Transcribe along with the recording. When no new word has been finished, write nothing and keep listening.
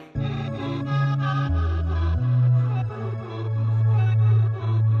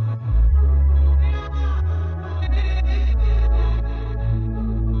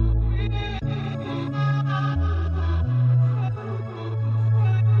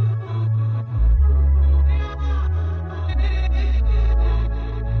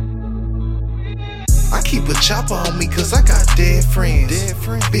keep a chopper on me cause I got dead friends.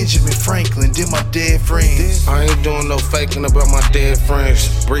 Benjamin Franklin, did my dead friends. I ain't doing no faking about my dead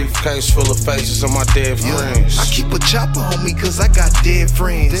friends. Briefcase full of faces of my dead friends. I keep a chopper on me cause I got dead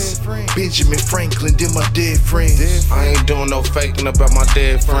friends. Benjamin Franklin, did my dead friends. I ain't doing no faking about my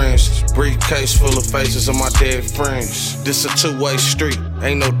dead friends. Briefcase full of faces of my dead friends. This a two-way street,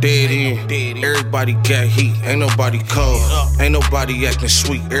 ain't no dead end. Everybody got heat, ain't nobody cold. Ain't nobody acting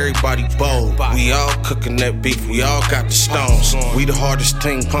sweet, everybody bold. We all cooking that beef, we all got the stones. We the hardest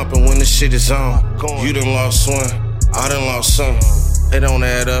thing pumping when the shit is on. You done lost one, I done lost some. It don't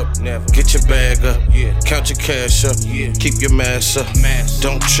add up. Get your bag up. Count your cash up. Keep your mask up.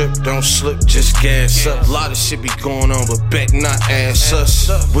 Don't trip, don't slip, just gas up. A lot of shit be going on, but bet not ass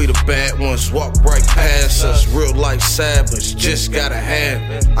us. We the bad ones, walk right past us. Real life savage, just gotta have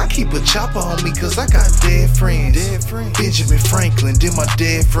it. I keep a chopper on me cause I got dead friends. Benjamin Franklin, did my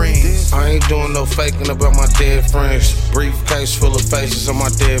dead friends. I ain't doing no faking about my dead friends. Briefcase full of faces of my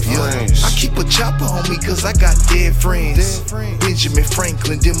dead friends. I keep a chopper on me cause I got dead friends. Benjamin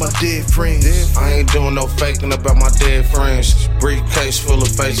Franklin, did my dead friends. I ain't doing no faking about my dead friends. Briefcase full of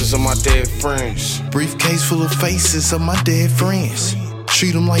faces of my dead friends. Briefcase full of faces of my dead friends.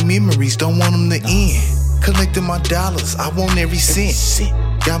 Treat them like memories, don't want them to end. Collecting my dollars, I want every cent.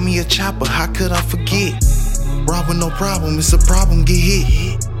 Got me a chopper, how could I forget? Robbing no problem, it's a problem, get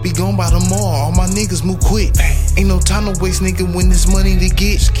hit. Be gone by tomorrow, all my niggas move quick. Ain't no time to waste, nigga, when there's money to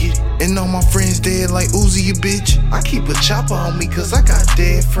get. And all my friends dead like Uzi, you bitch. I keep a chopper on me cause I got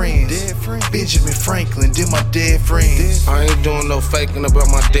dead friends. Benjamin Franklin, did my dead friends. I ain't doing no faking about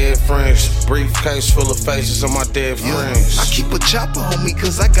my dead friends. Briefcase full of faces of my dead friends. I keep a chopper on me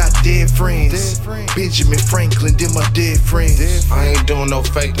cause I got dead friends. Benjamin Franklin, did my dead friends. I ain't doing no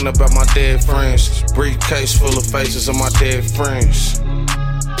faking about my dead friends. Briefcase full of faces of my dead friends.